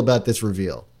feel about this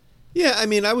reveal? Yeah, I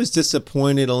mean, I was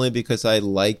disappointed only because I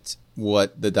liked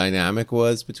what the dynamic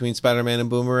was between Spider-Man and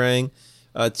Boomerang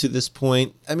to this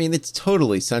point. I mean, it's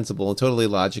totally sensible and totally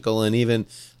logical. And even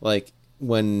like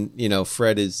when, you know,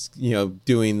 Fred is, you know,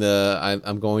 doing the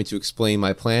I'm going to explain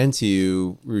my plan to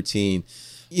you routine,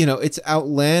 you know, it's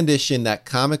outlandish in that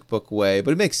comic book way,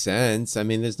 but it makes sense. I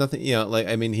mean, there's nothing, you know, like,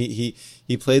 I mean, he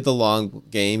played the long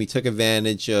game. He took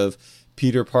advantage of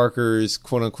Peter Parker's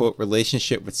quote unquote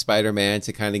relationship with Spider-Man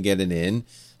to kind of get an in.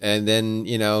 And then,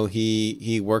 you know,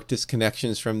 he worked his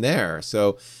connections from there.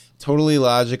 So totally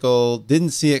logical. Didn't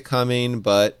see it coming,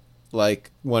 but like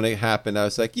when it happened, I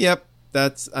was like, yep,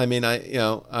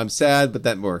 I'm sad, but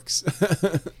that works.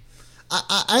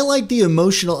 I like the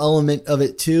emotional element of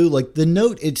it too. Like the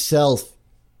note itself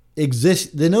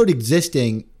the note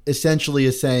existing essentially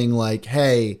is saying like,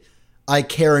 hey, I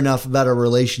care enough about our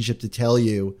relationship to tell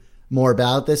you more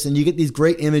about this. And you get these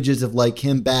great images of like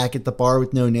him back at the bar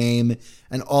with no name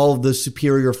and all of the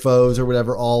superior foes or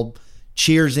whatever, all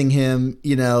cheersing him,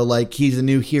 you know, like he's a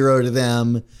new hero to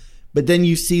them. But then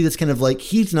you see this kind of like,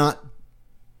 he's not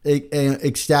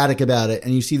ecstatic about it.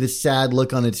 And you see this sad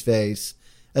look on his face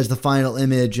as the final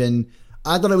image. And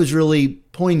I thought it was really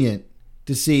poignant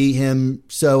to see him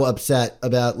so upset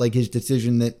about like his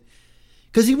decision that,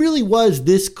 because he really was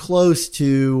this close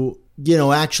to, you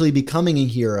know, actually becoming a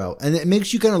hero. And it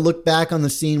makes you kind of look back on the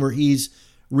scene where he's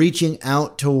reaching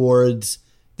out towards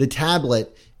the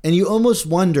tablet. And you almost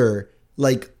wonder,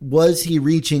 like, was he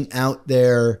reaching out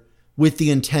there with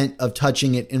the intent of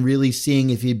touching it and really seeing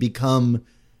if he'd become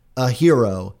a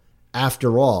hero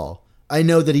after all? I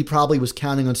know that he probably was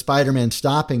counting on Spider-Man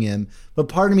stopping him, but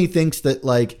part of me thinks that,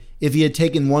 like, if he had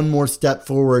taken one more step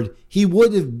forward, he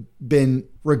would have been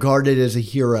regarded as a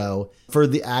hero for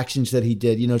the actions that he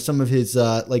did. You know, some of his,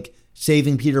 like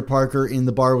saving Peter Parker in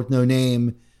the bar with no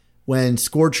name when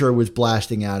Scorcher was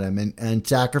blasting at him and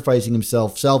sacrificing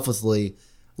himself selflessly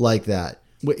like that.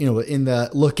 You know, in the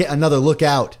another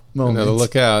lookout moment. Another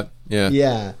lookout. Yeah.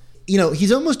 Yeah. You know,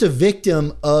 he's almost a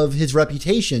victim of his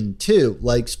reputation too.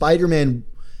 Like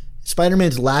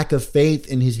Spider-Man's lack of faith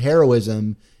in his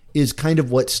heroism is kind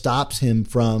of what stops him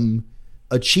from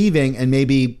achieving and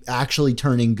maybe actually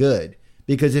turning good.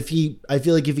 Because I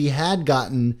feel like if he had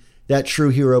gotten that true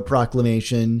hero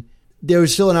proclamation, there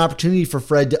was still an opportunity for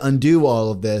Fred to undo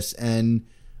all of this and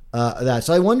that.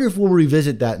 So I wonder if we'll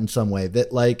revisit that in some way.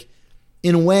 That, like,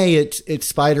 in a way, it's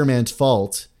Spider-Man's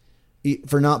fault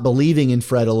for not believing in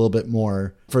Fred a little bit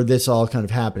more for this all kind of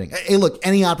happening. Hey, look,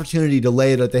 any opportunity to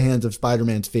lay it at the hands of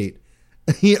Spider-Man's feet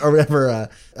or whatever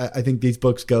I think these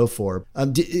books go for.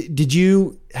 Did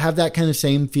you have that kind of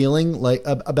same feeling like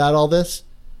about all this?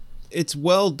 It's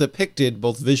well depicted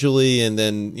both visually and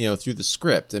then, you know, through the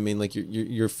script. I mean, like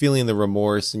you're feeling the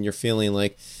remorse and you're feeling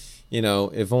like, you know,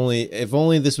 if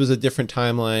only this was a different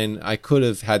timeline, I could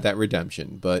have had that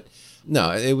redemption. But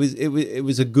no, it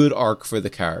was a good arc for the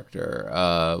character.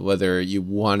 Whether you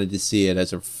wanted to see it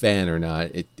as a fan or not,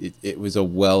 it was a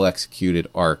well executed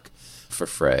arc for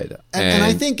Fred. And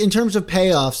I think in terms of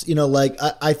payoffs, you know, like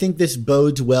I think this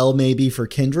bodes well maybe for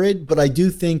Kindred, but I do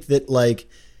think that, like,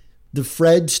 the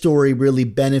Fred story really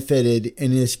benefited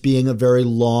in this being a very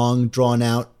long, drawn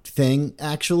out thing,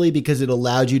 actually, because it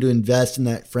allowed you to invest in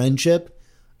that friendship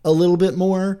a little bit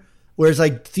more. Whereas I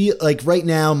feel like right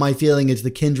now, my feeling is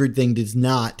the Kindred thing does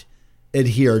not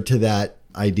adhere to that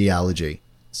ideology.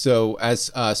 So as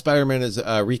Spider-Man is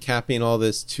recapping all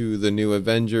this to the new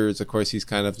Avengers, of course, he's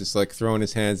kind of just like throwing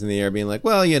his hands in the air, being like,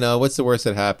 well, you know, what's the worst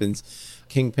that happens?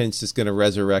 Kingpin's just going to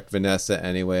resurrect Vanessa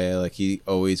anyway, like he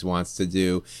always wants to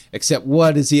do. Except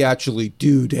what does he actually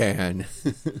do, Dan?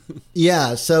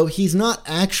 Yeah, so he's not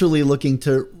actually looking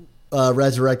to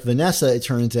resurrect Vanessa, it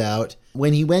turns out.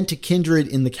 When he went to Kindred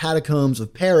in the catacombs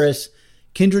of Paris,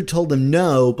 Kindred told him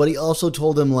no, but he also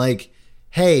told him, like,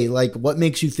 hey, like, what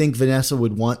makes you think Vanessa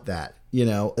would want that? You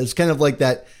know, it's kind of like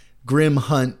that Grim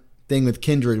Hunt thing with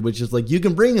Kindred, which is like, you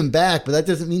can bring him back, but that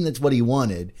doesn't mean that's what he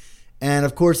wanted. And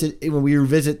of course, when we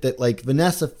revisit that, like,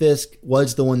 Vanessa Fisk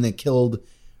was the one that killed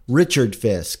Richard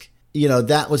Fisk, you know,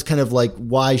 that was kind of like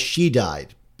why she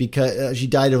died, because she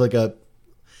died of like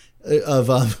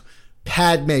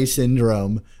Padme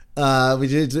syndrome,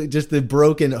 which is just the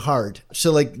broken heart.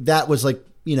 So, like, that was like,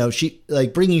 you know, she,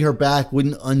 like, bringing her back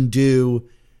wouldn't undo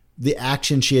the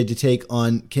action she had to take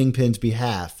on Kingpin's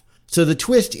behalf. So the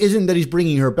twist isn't that he's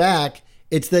bringing her back.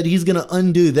 It's that he's going to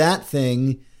undo that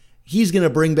thing. He's going to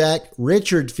bring back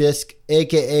Richard Fisk,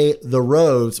 a.k.a. the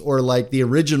Rose, or like the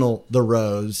original The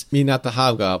Rose. Me, not the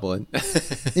Hobgoblin.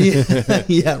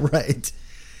 Yeah, right.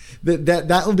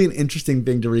 That would be an interesting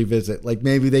thing to revisit. Like,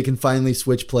 maybe they can finally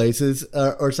switch places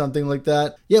or something like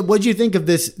that. Yeah, what'd you think of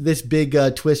this big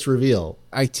twist reveal?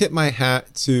 I tip my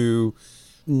hat to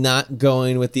not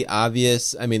going with the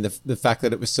obvious. I mean, the fact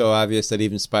that it was so obvious that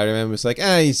even Spider-Man was like,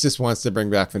 he just wants to bring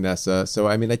back Vanessa. So,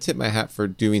 I mean, I tip my hat for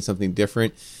doing something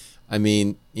different. I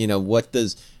mean, you know, what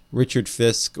does Richard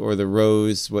Fisk or the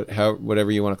Rose,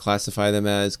 whatever you want to classify them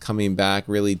as, coming back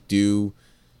really do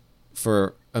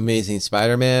for Amazing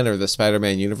Spider-Man or the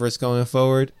Spider-Man universe going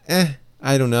forward?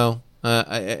 I don't know.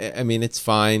 I mean, it's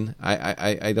fine.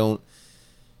 I don't,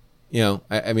 you know,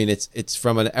 I mean, it's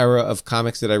from an era of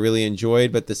comics that I really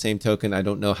enjoyed, but the same token, I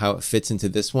don't know how it fits into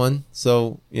this one.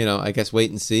 So, you know, I guess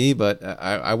wait and see, but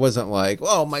I wasn't like,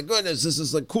 oh my goodness, this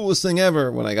is the coolest thing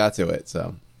ever when I got to it.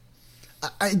 So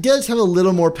it does have a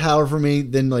little more power for me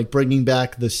than, like, bringing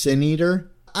back the Sin Eater.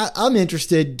 I'm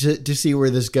interested to see where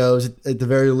this goes at the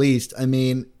very least. I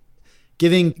mean,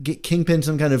 giving Kingpin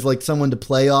some kind of, like, someone to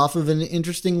play off of in an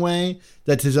interesting way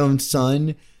that's his own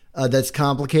son, that's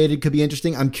complicated, could be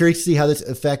interesting. I'm curious to see how this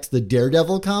affects the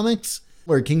Daredevil comics,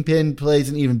 where Kingpin plays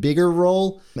an even bigger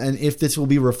role, and if this will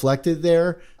be reflected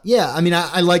there. Yeah, I mean,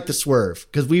 I like the swerve,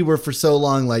 because we were for so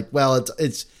long like, well,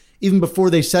 it's even before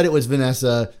they said it was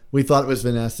Vanessa, we thought it was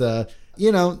Vanessa.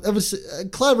 You know, that was a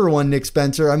clever one, Nick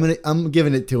Spencer. I'm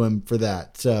giving it to him for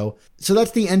that. So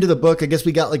that's the end of the book. I guess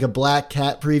we got like a Black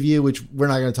Cat preview, which we're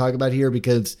not going to talk about here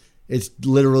because it's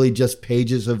literally just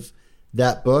pages of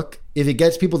that book. If it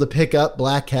gets people to pick up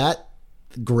Black Cat,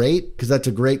 great, because that's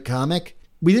a great comic.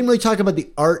 We didn't really talk about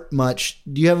the art much.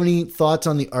 Do you have any thoughts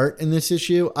on the art in this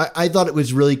issue? I thought it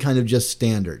was really kind of just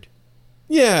standard.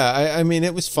 Yeah, I mean,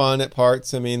 it was fun at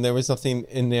parts. I mean, there was nothing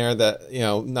in there that, you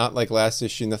know, not like last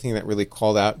issue, nothing that really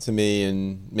called out to me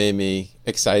and made me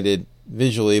excited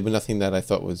visually, but nothing that I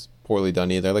thought was poorly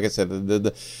done either. Like I said,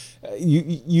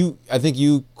 I think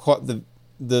you caught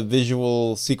the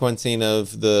visual sequencing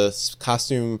of the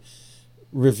costume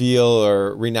reveal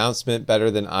or renouncement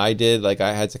better than I did. Like,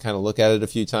 I had to kind of look at it a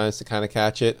few times to kind of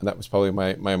catch it. And that was probably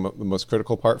the most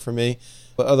critical part for me.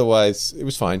 But otherwise, it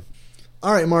was fine.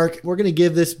 All right, Mark, we're going to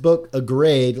give this book a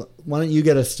grade. Why don't you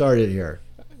get us started here?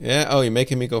 Yeah. Oh, you're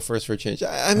making me go first for a change.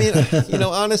 I mean,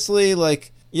 honestly,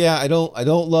 like, yeah, I don't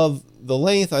love the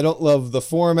length. I don't love the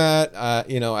format. I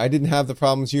didn't have the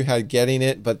problems you had getting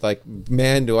it, but like,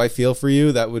 man, do I feel for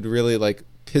you. That would really like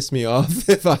piss me off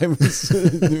if I was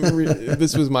if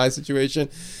this was my situation.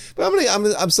 But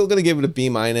I'm still gonna give it a B-.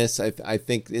 I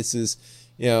think this is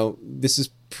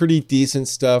pretty decent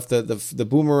stuff. The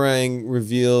boomerang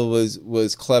reveal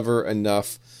was clever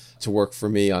enough to work for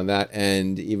me on that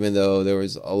end, even though there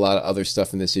was a lot of other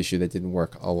stuff in this issue that didn't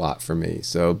work a lot for me.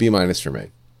 So B- for me.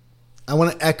 I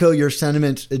want to echo your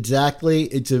sentiments exactly.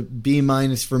 It's a B-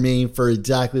 for me for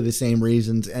exactly the same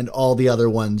reasons and all the other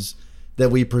ones that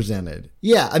we presented.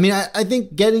 Yeah, I mean, I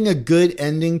think getting a good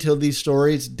ending to these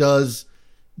stories does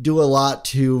do a lot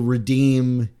to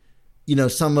redeem,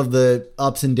 some of the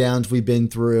ups and downs we've been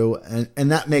through.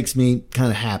 And that makes me kind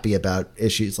of happy about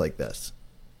issues like this.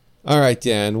 All right,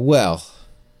 Dan. Well,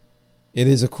 it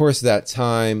is, of course, that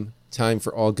time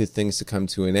for all good things to come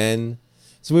to an end.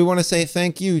 So we want to say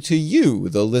thank you to you,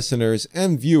 the listeners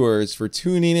and viewers, for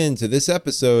tuning in to this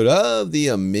episode of The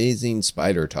Amazing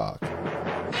Spider Talk.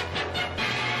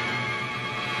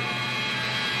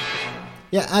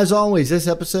 Yeah, as always, this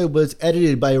episode was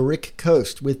edited by Rick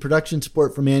Coast with production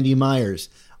support from Andy Myers.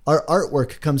 Our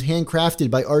artwork comes handcrafted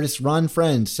by artists Ron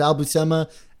Friend, Sal Buscema,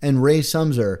 and Ray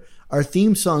Sumser. Our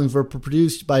theme songs were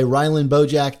produced by Rylan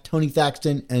Bojack, Tony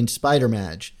Thaxton, and Spider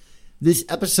Madge. This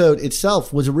episode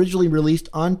itself was originally released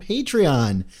on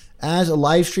Patreon as a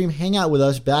live stream hangout with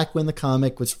us back when the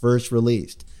comic was first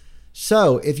released.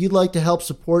 So, if you'd like to help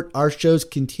support our show's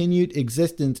continued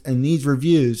existence and these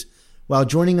reviews while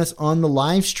joining us on the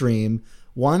live stream,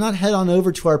 why not head on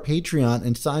over to our Patreon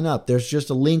and sign up? There's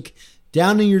just a link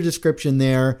down in your description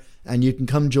there, and you can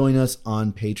come join us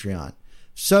on Patreon.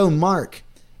 So, Mark,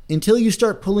 until you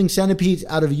start pulling centipedes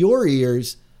out of your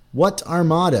ears, what's our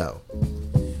motto?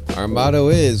 Our motto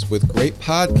is, with great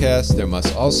podcasts, there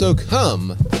must also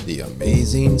come the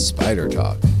amazing Spider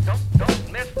Talk.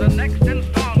 Don't miss the next